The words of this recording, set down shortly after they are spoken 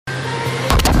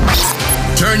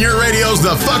Turn your radios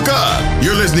the fuck up.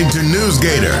 You're listening to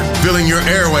NewsGator, filling your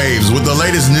airwaves with the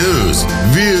latest news,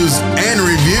 views, and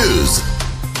reviews.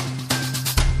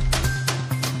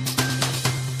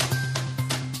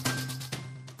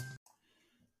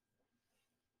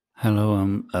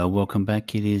 Hello, welcome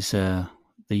back. It is the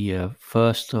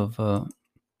 1st of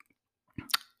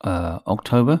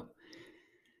October,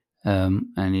 and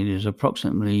it is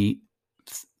approximately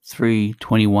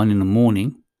 3:21 in the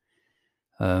morning.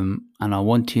 And I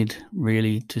wanted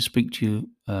really to speak to you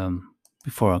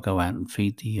before I go out and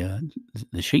feed the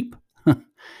sheep.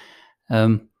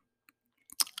 I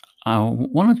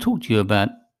want to talk to you about.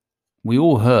 We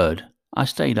all heard. I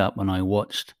stayed up and I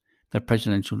watched the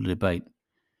presidential debate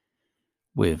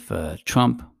with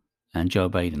Trump and Joe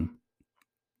Biden.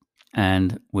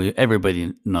 And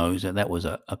everybody knows that was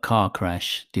a car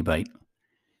crash debate.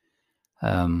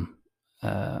 Donald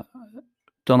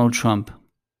Trump,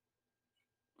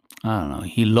 I don't know,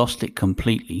 he lost it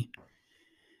completely.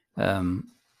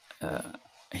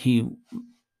 He,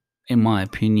 in my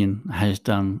opinion, has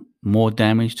done more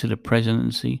damage to the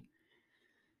presidency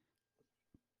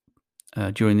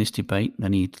during this debate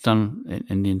than he's done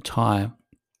in the entire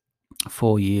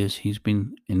 4 years he's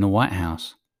been in the White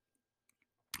House.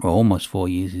 Or almost 4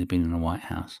 years he's been in the White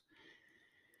House.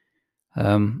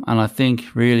 And I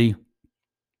think really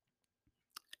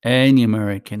any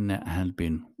American that had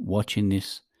been watching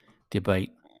this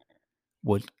debate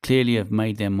would clearly have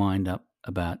made their mind up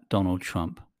about Donald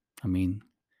Trump. I mean,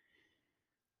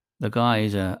 the guy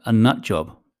is a nut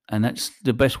job, and that's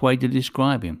the best way to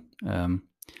describe him.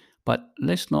 But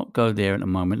let's not go there at the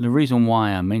moment. The reason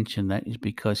why I mentioned that is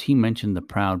because he mentioned the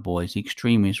Proud Boys, the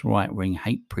extremist right-wing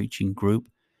hate-preaching group.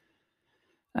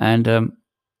 And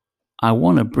I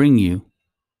want to bring you,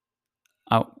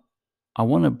 I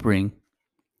want to bring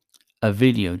a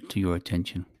video to your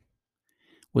attention.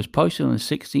 It was posted on the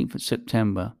 16th of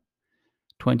September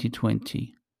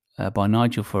 2020 by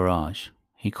Nigel Farage.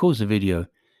 He calls the video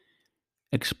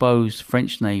 "Exposed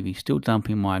French Navy Still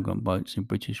Dumping Migrant Boats in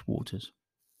British Waters."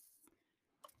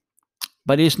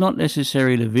 But it's not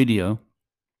necessarily the video,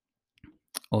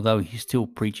 although he still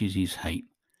preaches his hate.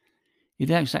 It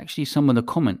is actually some of the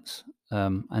comments,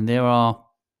 and there are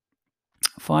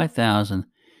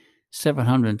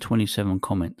 5,727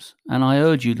 comments. And I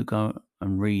urge you to go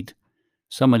and read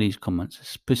some of these comments,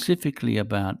 specifically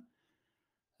about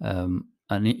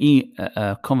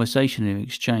a conversation and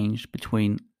exchange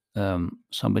between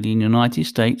somebody in the United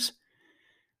States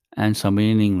and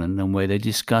somebody in England, and where they're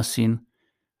discussing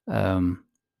the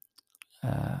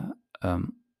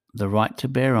right to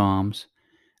bear arms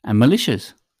and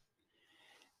militias.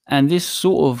 And this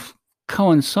sort of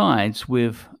coincides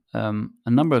with a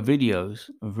number of videos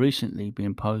have recently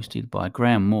been posted by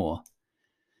Graham Moore,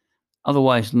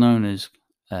 otherwise known as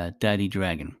Daddy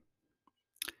Dragon.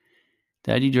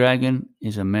 Daddy Dragon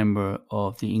is a member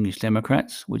of the English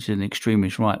Democrats, which is an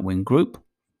extremist right-wing group,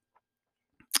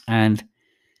 and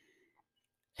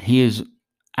he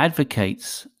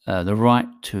advocates the right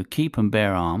to keep and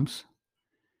bear arms,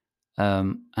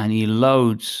 and he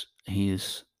loads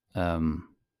his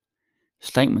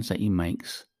statements that he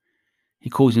makes. He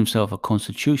calls himself a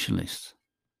constitutionalist,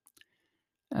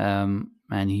 and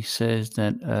he says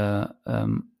that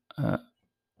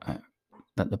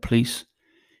that the police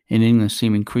in England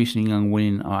seem increasingly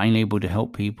unwilling or unable to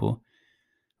help people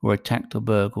who are attacked or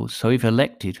burgled. So if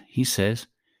elected, he says,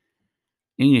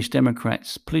 English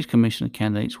Democrats police commissioner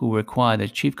candidates will require their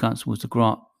chief constables to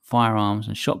grant firearms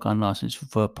and shotgun license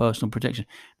for personal protection.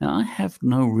 Now, I have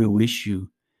no real issue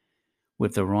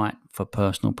with the right for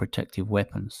personal protective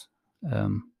weapons,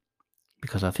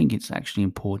 because I think it's actually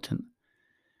important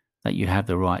that you have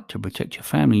the right to protect your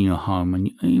family, your home,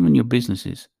 and even your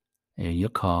businesses, your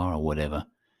car or whatever.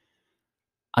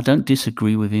 I don't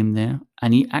disagree with him there,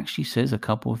 and he actually says a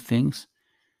couple of things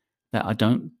that I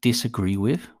don't disagree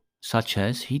with, such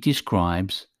as he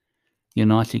describes the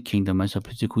United Kingdom as a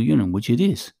political union, which it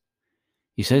is.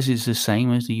 He says it's the same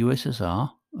as the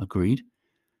USSR, agreed,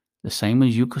 the same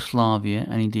as Yugoslavia,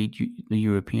 and indeed the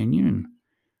European Union.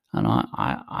 And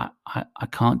I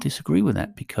can't disagree with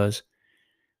that, because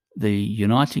the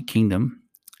United Kingdom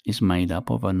is made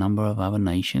up of a number of other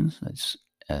nations. That's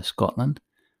Scotland,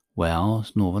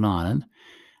 Wales, Northern Ireland,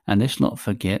 and let's not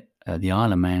forget the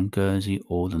Isle of Man, Guernsey,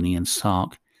 Alderney, and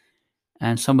Sark,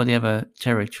 and some of the other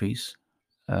territories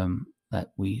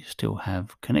that we still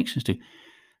have connections to.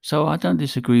 So I don't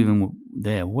disagree with him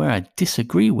there. Where I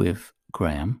disagree with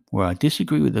Graham, where I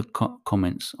disagree with the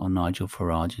comments on Nigel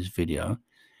Farage's video,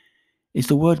 is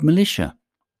the word militia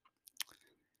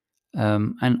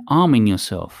and arming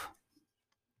yourself.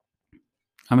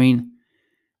 I mean,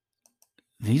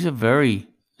 these are very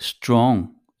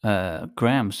strong.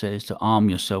 Graham says to arm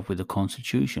yourself with the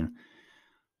Constitution.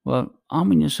 Well,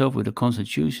 arming yourself with the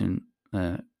Constitution,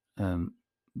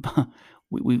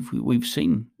 we've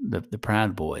seen the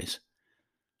Proud Boys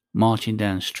marching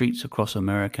down streets across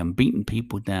America and beating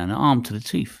people down, armed to the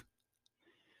teeth.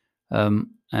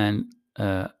 And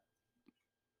a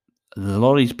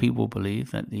lot of these people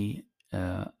believe that the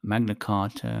Magna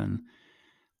Carta and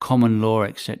common law,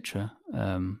 etc.,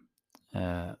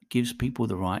 gives people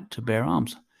the right to bear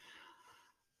arms.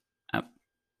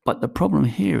 But the problem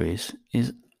here is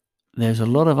there's a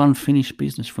lot of unfinished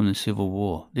business from the Civil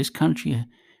War. This country,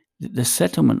 the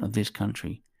settlement of this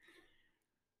country,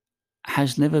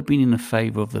 has never been in the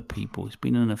favor of the people. It's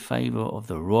been in the favor of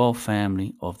the royal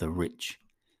family, of the rich.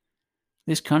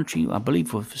 This country, I believe,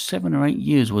 for 7 or 8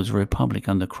 years was a republic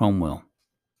under Cromwell,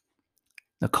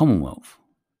 the Commonwealth.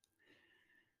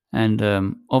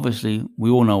 And obviously, we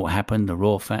all know what happened.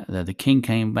 The king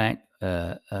came back,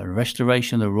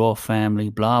 restoration of the royal family,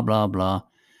 blah, blah, blah.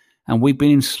 And we've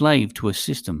been enslaved to a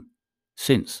system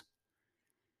since.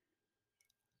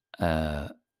 Daddy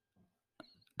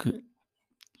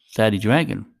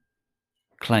Dragon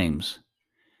claims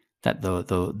that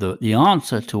the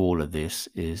answer to all of this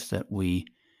is that we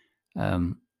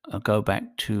go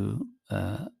back to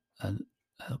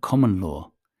common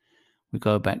law. We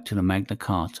go back to the Magna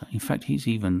Carta. In fact, he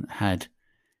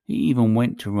even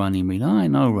went to Runnymede. I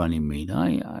know Runnymede.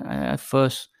 I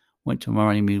first went to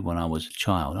Runnymede when I was a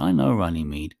child. I know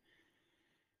Runnymede.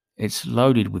 It's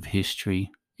loaded with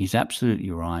history. He's absolutely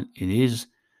right. It is,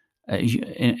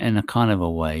 in a kind of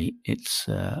a way, it's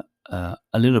a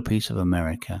little piece of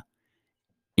America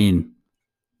in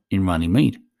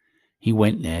Runnymede. He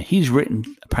went there. He's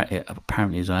written,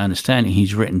 apparently, as I understand it,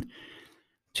 he's written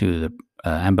to the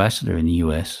ambassador in the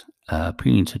US,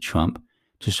 appealing to Trump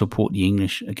to support the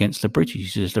English against the British. He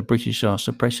says the British are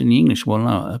suppressing the English. Well,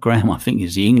 no, Graham, I think,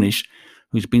 is the English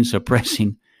who's been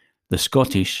suppressing the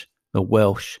Scottish, the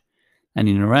Welsh, and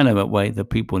in a roundabout way, the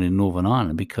people in Northern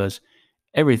Ireland, because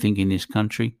everything in this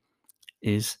country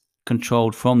is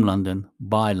controlled from London,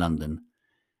 by London.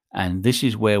 And this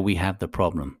is where we have the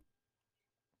problem.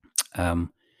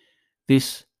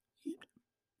 This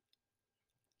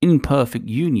imperfect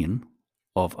union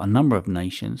of a number of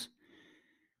nations,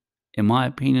 in my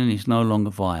opinion, is no longer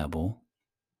viable.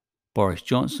 Boris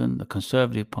Johnson, the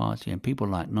Conservative Party, and people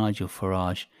like Nigel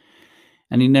Farage,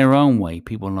 and in their own way,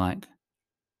 people like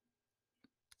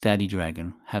Daddy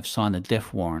Dragon, have signed a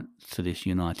death warrant to this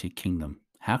United Kingdom.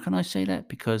 How can I say that?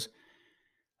 Because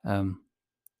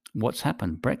what's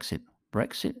happened?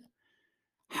 Brexit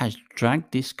has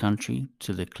dragged this country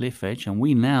to the cliff edge, and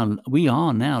we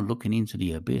are now looking into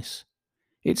the abyss.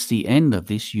 It's the end of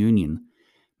this union.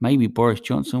 Maybe Boris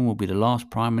Johnson will be the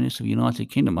last Prime Minister of the United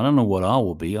Kingdom. I don't know what I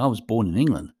will be. I was born in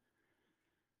England.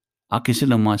 I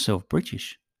consider myself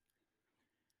British.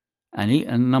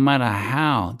 And no matter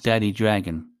how Daddy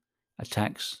Dragon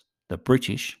attacks the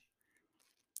British,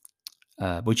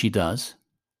 which he does,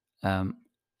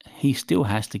 he still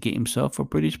has to get himself a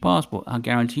British passport. I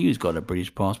guarantee you he's got a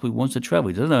British passport. He wants to travel.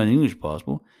 He doesn't have an English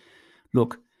passport.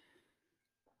 Look,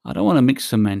 I don't want to mix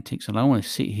semantics. I don't want to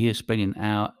sit here spending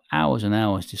hours and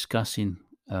hours discussing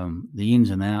the ins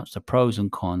and outs, the pros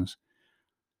and cons.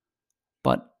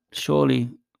 But surely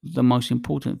the most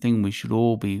important thing we should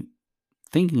all be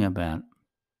thinking about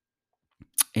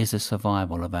is the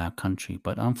survival of our country.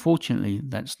 But unfortunately,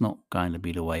 that's not going to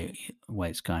be the way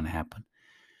it's going to happen.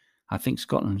 I think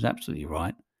Scotland is absolutely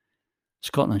right.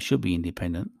 Scotland should be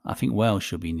independent. I think Wales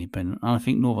should be independent. And I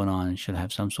think Northern Ireland should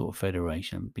have some sort of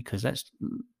federation, because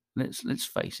let's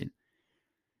face it,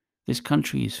 this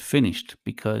country is finished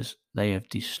because they have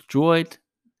destroyed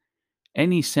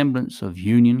any semblance of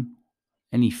union,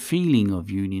 any feeling of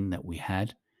union that we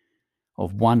had,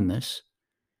 of oneness.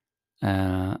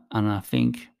 And I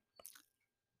think,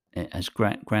 as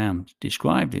Graham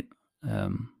described it,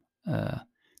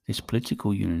 this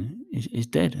political union is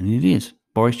dead, and it is.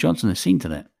 Boris Johnson has seen to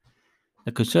that.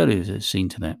 The Conservatives have seen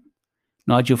to that.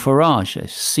 Nigel Farage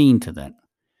has seen to that.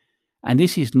 And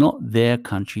this is not their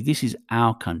country. This is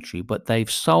our country. But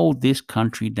they've sold this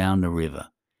country down the river.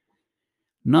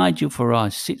 Nigel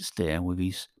Farage sits there with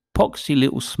his poxy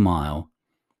little smile,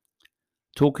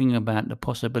 talking about the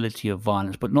possibility of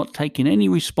violence, but not taking any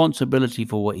responsibility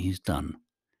for what he's done.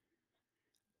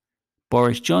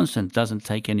 Boris Johnson doesn't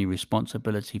take any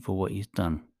responsibility for what he's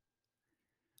done.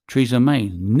 Theresa May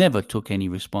never took any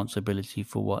responsibility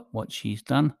for what she's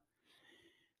done.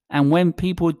 And when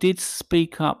people did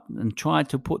speak up and tried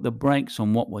to put the brakes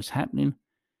on what was happening,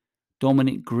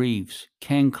 Dominic Greaves,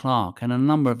 Ken Clarke, and a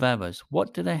number of others,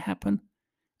 what did they happen?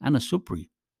 Anna Soubry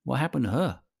What happened to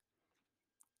her?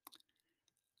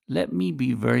 Let me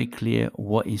be very clear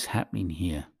what is happening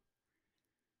here.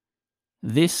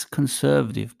 This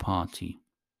Conservative Party,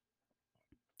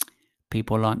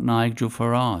 people like Nigel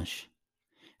Farage,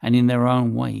 and in their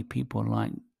own way, people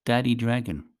like Daddy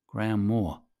Dragon, Graham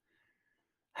Moore,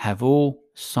 have all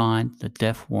signed the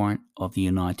death warrant of the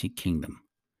United Kingdom.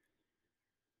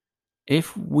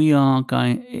 If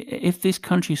this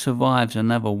country survives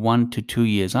another 1 to 2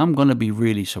 years, I'm going to be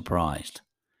really surprised.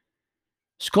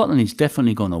 Scotland is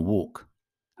definitely going to walk.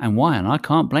 And why? And I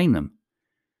can't blame them.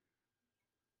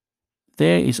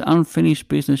 There is unfinished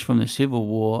business from the Civil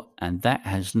War, and that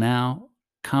has now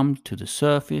come to the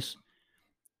surface.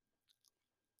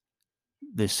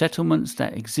 The settlements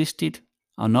that existed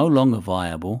are no longer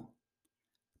viable.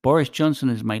 Boris Johnson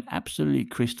has made absolutely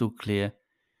crystal clear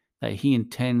that he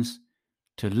intends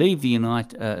to leave the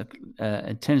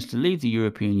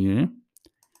European Union.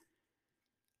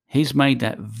 He's made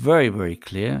that very, very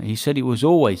clear. He said it was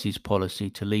always his policy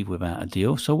to leave without a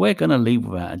deal. So we're going to leave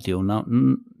without a deal,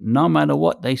 no matter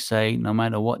what they say, no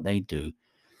matter what they do.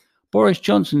 Boris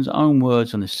Johnson's own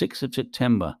words on the 6th of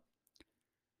September.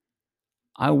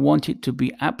 I want it to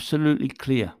be absolutely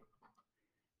clear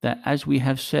that, as we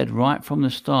have said right from the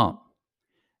start,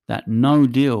 that no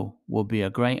deal will be a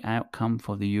great outcome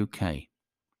for the UK.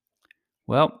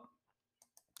 Well,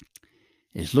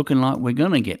 it's looking like we're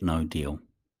going to get no deal.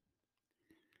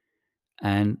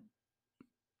 And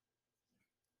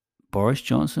Boris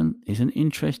Johnson isn't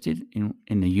interested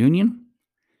in the union.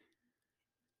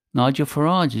 Nigel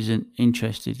Farage isn't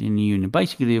interested in the union.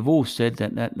 Basically, they've all said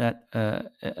that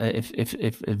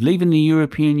if leaving the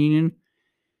European Union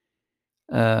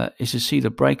is to see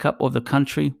the breakup of the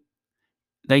country,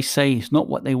 they say it's not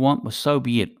what they want, but so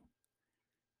be it.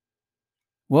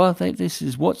 Well, this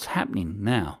is what's happening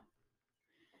now.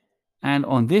 And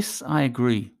on this, I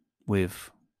agree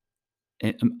with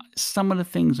some of the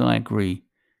things. I agree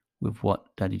with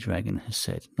what Daddy Dragon has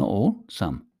said. Not all,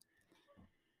 some.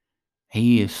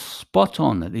 He is spot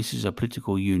on that this is a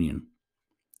political union,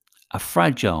 a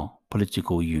fragile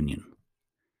political union.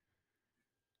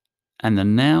 And the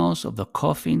nails of the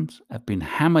coffins have been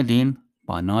hammered in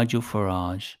by Nigel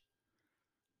Farage,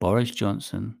 Boris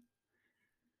Johnson,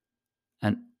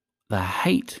 and the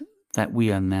hate that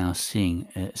we are now seeing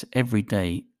every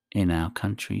day in our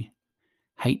country,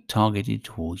 hate targeted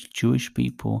towards Jewish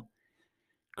people,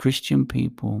 Christian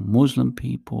people, Muslim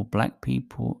people, black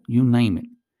people, you name it.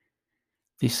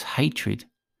 This hatred,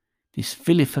 this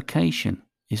vilification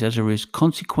is as a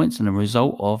consequence and a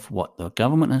result of what the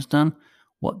government has done,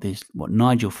 what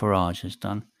Nigel Farage has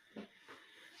done.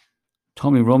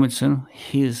 Tommy Robinson,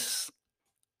 his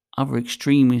other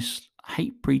extremist,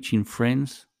 hate-preaching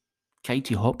friends,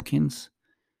 Katie Hopkins,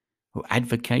 who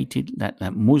advocated that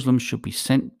Muslims should be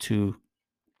sent to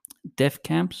death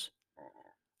camps,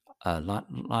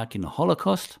 like in the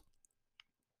Holocaust.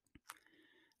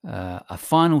 A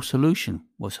final solution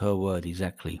was her word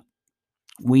exactly.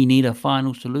 We need a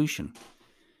final solution.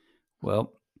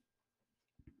 Well,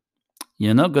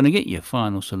 you're not going to get your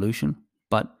final solution,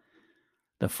 but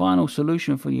the final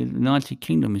solution for the United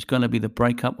Kingdom is going to be the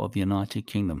breakup of the United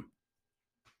Kingdom.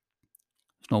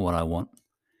 It's not what I want.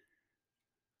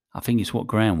 I think it's what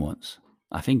Graham wants.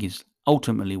 I think it's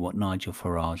ultimately what Nigel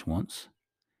Farage wants.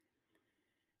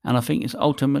 And I think it's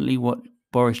ultimately what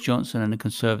Boris Johnson and the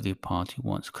Conservative Party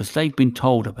wants, because they've been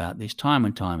told about this time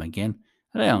and time again.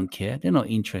 And they don't care. They're not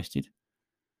interested.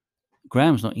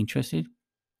 Graham's not interested.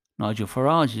 Nigel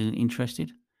Farage isn't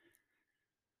interested.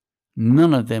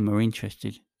 None of them are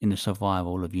interested in the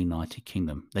survival of the United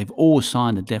Kingdom. They've all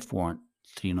signed a death warrant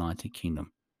to the United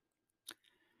Kingdom.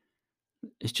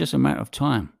 It's just a matter of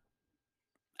time.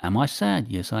 Am I sad?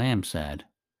 Yes, I am sad.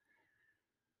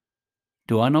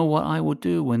 Do I know what I will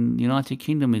do when the United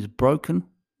Kingdom is broken?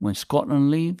 When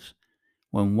Scotland leaves?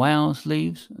 When Wales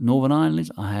leaves? Northern Ireland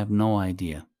leaves? I have no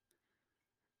idea.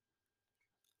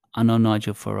 I know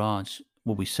Nigel Farage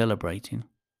will be celebrating.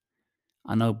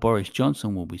 I know Boris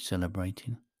Johnson will be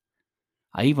celebrating.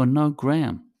 I even know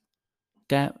Graham,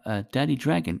 Daddy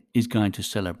Dragon, is going to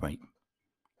celebrate.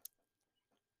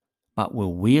 But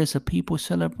will we as a people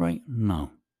celebrate?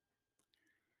 No.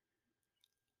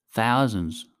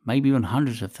 Thousands, maybe even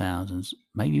hundreds of thousands,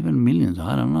 maybe even millions,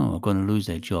 I don't know, are going to lose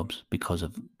their jobs because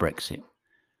of Brexit.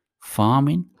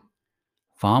 Farmers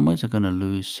are going to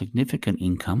lose significant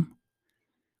income.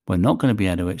 We're not going to be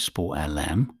able to export our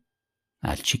lamb,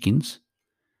 our chickens.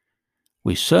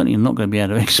 We're certainly not going to be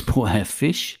able to export our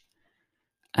fish.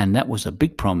 And that was a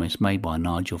big promise made by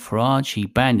Nigel Farage. He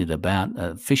bandied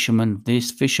about fishermen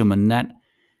this, fishermen that,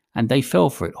 and they fell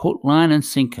for it, hook, line and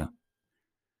sinker.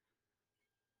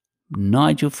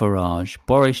 Nigel Farage,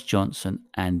 Boris Johnson,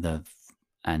 and the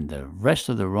rest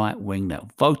of the right wing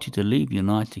that voted to leave the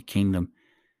United Kingdom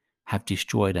have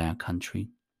destroyed our country.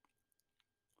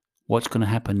 What's going to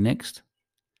happen next?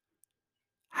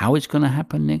 How it's going to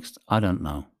happen next, I don't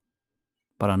know.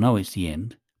 But I know it's the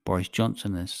end. Boris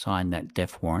Johnson has signed that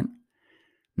death warrant.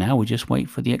 Now we just wait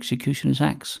for the executioner's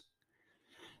axe.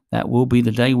 That will be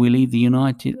the day we leave the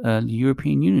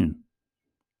European Union.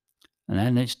 And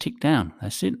then it's ticked down.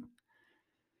 That's it.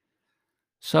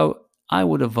 So I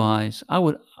would advise, I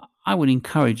would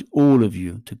encourage all of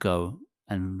you to go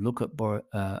and look at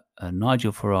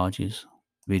Nigel Farage's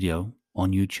video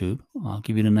on YouTube. I'll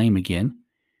give you the name again.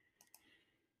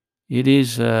 It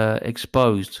is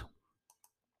exposed.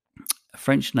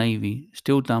 French Navy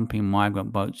still dumping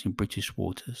migrant boats in British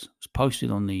waters. It was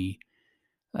posted on the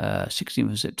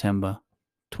 16th of September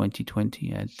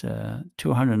 2020 at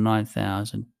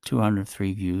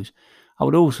 209,203 views. I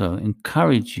would also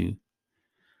encourage you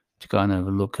to go and have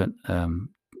a look at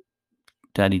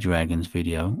Daddy Dragon's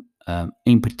video,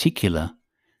 in particular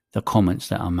the comments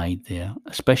that are made there,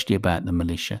 especially about the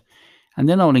militia. And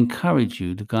then I would encourage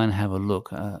you to go and have a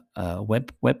look at a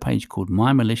web page called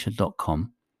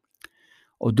mymilitia.com,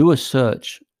 or do a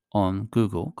search on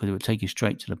Google, because it would take you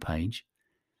straight to the page.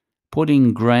 Put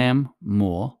in Graham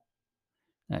Moore,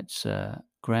 that's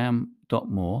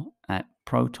Graham.Moore at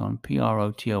proton,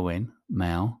 PROTON,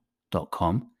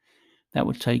 mail.com. That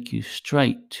would take you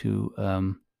straight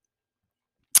to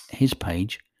his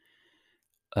page,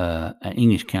 at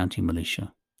English County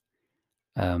Militia.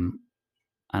 And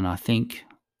I think,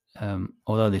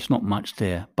 although there's not much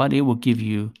there, but it will give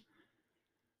you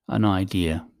an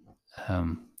idea.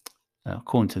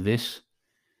 According to this,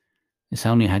 it's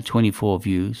only had 24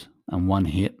 views and 1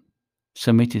 hit.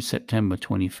 Submitted September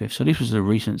 25th. So this was a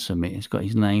recent submit. It's got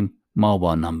his name,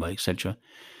 mobile number, etc.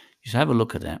 Just have a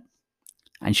look at that.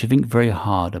 And you should think very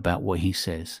hard about what he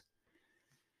says.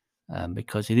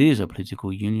 Because it is a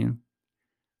political union.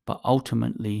 But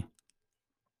ultimately,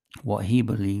 what he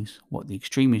believes, what the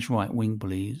extremist right wing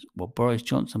believes, what Boris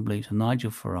Johnson believes, and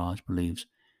Nigel Farage believes,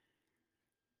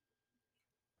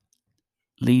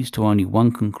 leads to only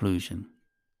one conclusion.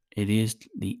 It is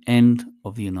the end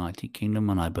of the United Kingdom,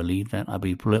 and I believe that. I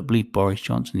believe Boris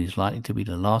Johnson is likely to be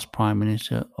the last Prime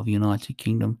Minister of the United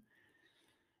Kingdom.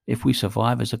 If we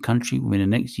survive as a country within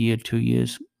the next year, 2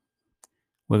 years,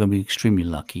 we're going to be extremely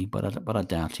lucky, but I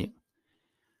doubt it.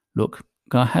 Look,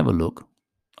 go have a look.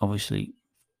 Obviously,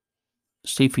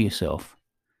 see for yourself.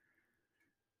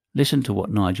 Listen to what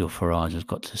Nigel Farage has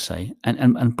got to say.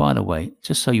 And by the way,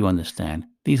 just so you understand,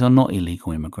 these are not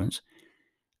illegal immigrants.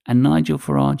 And Nigel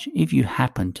Farage, if you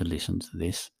happen to listen to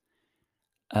this,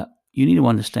 you need to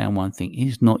understand one thing. It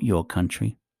is not your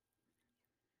country.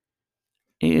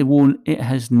 It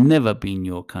has never been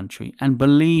your country. And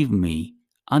believe me,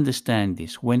 understand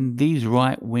this. When these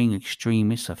right-wing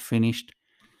extremists are finished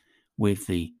with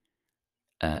the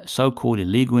so-called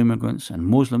illegal immigrants and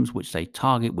Muslims, which they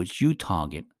target, which you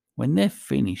target, when they're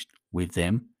finished with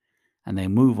them and they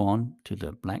move on to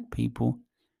the black people,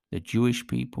 the Jewish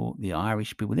people, the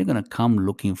Irish people, they're going to come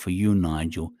looking for you,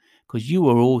 Nigel, because you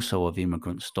are also of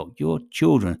immigrant stock. Your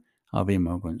children are of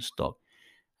immigrant stock.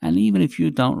 And even if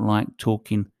you don't like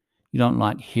talking, you don't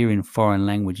like hearing foreign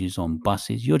languages on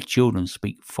buses, your children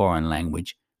speak foreign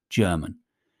language, German.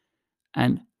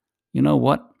 And you know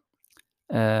what?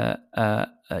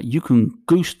 You can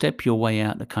goose step your way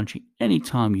out of the country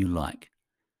anytime you like.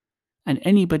 And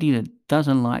anybody that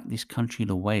doesn't like this country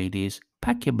the way it is,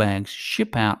 pack your bags,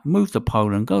 ship out, move to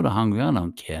Poland, go to Hungary, I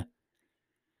don't care.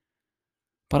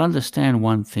 But understand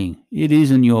one thing, it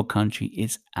isn't your country,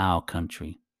 it's our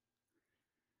country.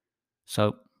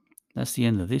 So that's the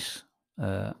end of this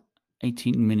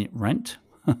 18-minute rant.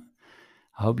 I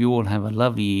hope you all have a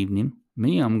lovely evening.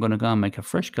 Me, I'm going to go and make a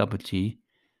fresh cup of tea.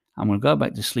 I'm going to go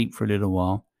back to sleep for a little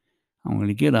while. I'm going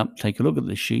to get up, take a look at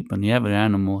the sheep and the other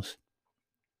animals,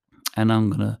 and I'm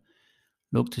going to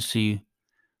look to see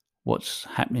what's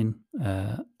happening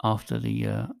after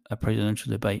the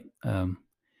presidential debate.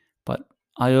 But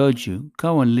I urge you,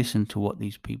 go and listen to what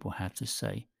these people have to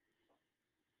say.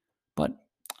 But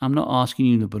I'm not asking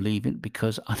you to believe it,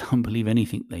 because I don't believe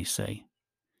anything they say.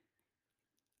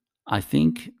 I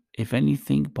think, if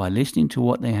anything, by listening to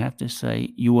what they have to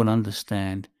say, you will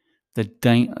understand the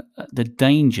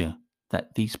danger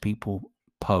that these people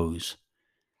pose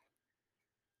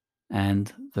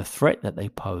and the threat that they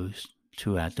pose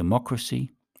to our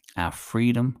democracy, our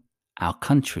freedom, our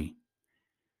country.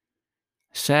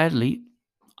 Sadly,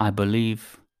 I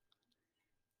believe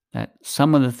that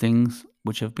some of the things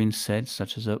which have been said,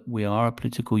 such as that we are a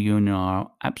political union,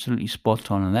 are absolutely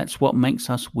spot on, and that's what makes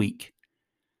us weak.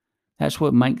 That's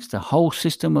what makes the whole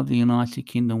system of the United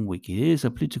Kingdom weak. It is a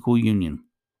political union.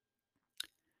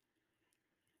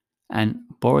 And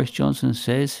Boris Johnson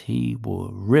says he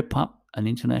will rip up an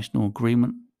international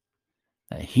agreement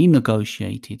that he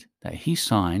negotiated, that he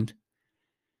signed,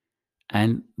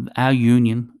 and our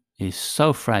union is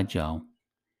so fragile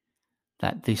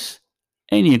that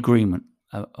any agreement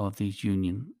of these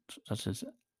unions, such as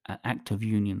an act of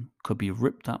union, could be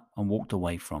ripped up and walked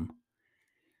away from.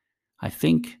 I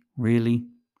think really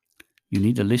you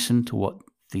need to listen to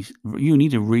you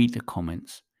need to read the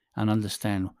comments and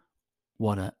understand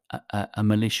what a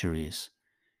militia is.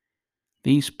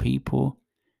 These people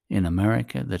in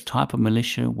America, the type of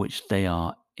militia which they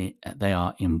are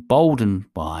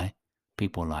emboldened by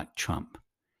people like Trump.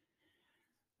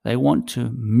 They want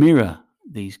to mirror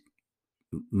these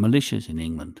militias in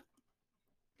England.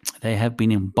 They have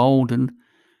been emboldened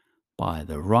by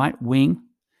the right wing,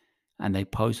 and they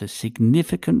pose a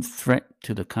significant threat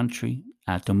to the country,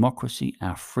 our democracy,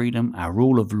 our freedom, our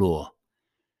rule of law.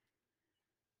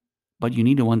 But you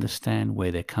need to understand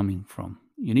where they're coming from.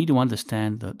 You need to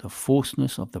understand the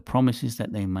falseness of the promises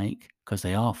that they make, because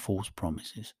they are false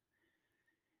promises.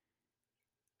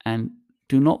 And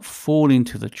do not fall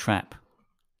into the trap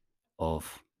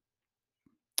of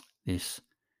this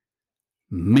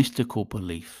mystical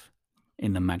belief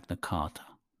in the Magna Carta,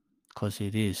 because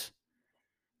it is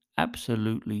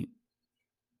absolutely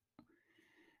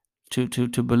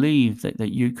to believe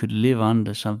that you could live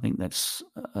under something that's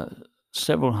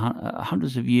several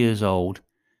hundreds of years old,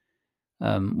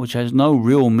 which has no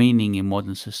real meaning in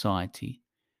modern society.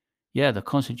 Yeah, the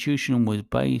Constitution was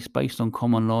based on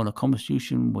common law. The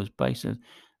Constitution was based.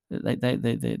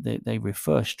 They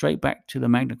refer straight back to the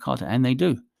Magna Carta, and they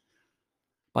do.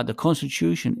 But the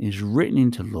Constitution is written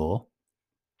into law.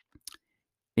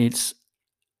 It's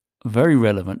very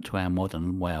relevant to our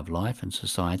modern way of life and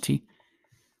society,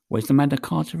 whereas the Magna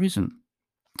Carta isn't.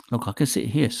 Look, I can sit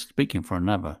here speaking for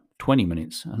another 20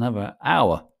 minutes, another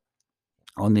hour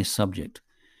on this subject.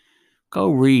 Go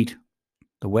read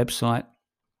the website.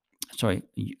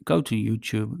 Go to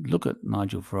YouTube, look at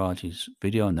Nigel Farage's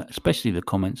video, and especially the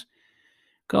comments.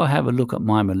 Go have a look at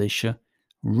My Militia.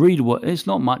 Read it's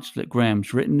not much that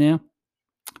Graham's written there,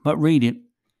 but read it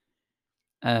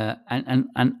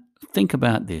and think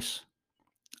about this.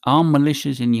 Armed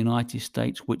militias in the United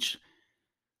States, which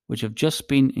have just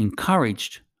been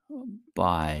encouraged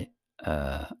by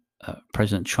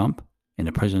President Trump in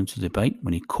the presidential debate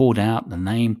when he called out the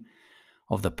name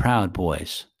of the Proud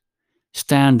Boys.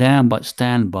 Stand down, but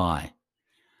stand by.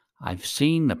 I've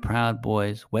seen the Proud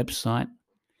Boys website.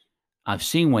 I've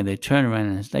seen where they turn around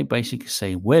and they basically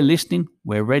say, we're listening,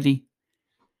 we're ready,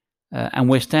 and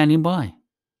we're standing by.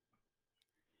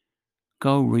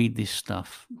 Go read this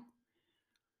stuff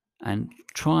and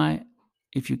try,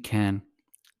 if you can,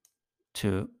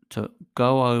 to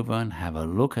go over and have a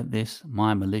look at this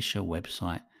My Militia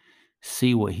website.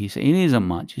 See what he said. It isn't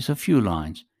much, it's a few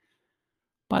lines,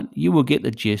 but you will get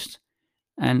the gist.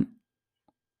 And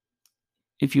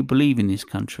if you believe in this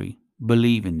country,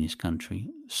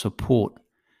 support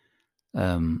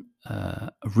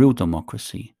real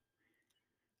democracy.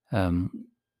 Do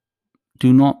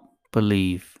not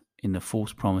believe in the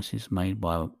false promises made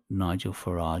by Nigel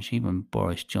Farage, even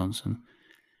Boris Johnson,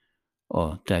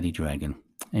 or Daddy Dragon.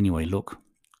 Anyway, look,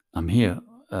 I'm here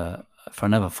for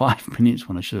another 5 minutes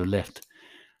when I should have left.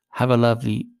 Have a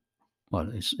lovely,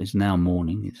 it's now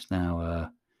morning. It's now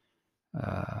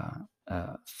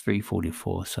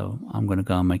 3:44, so I'm going to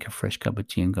go and make a fresh cup of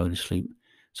tea and go to sleep.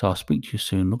 So I'll speak to you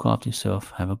soon. Look after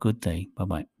yourself. Have a good day.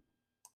 Bye-bye.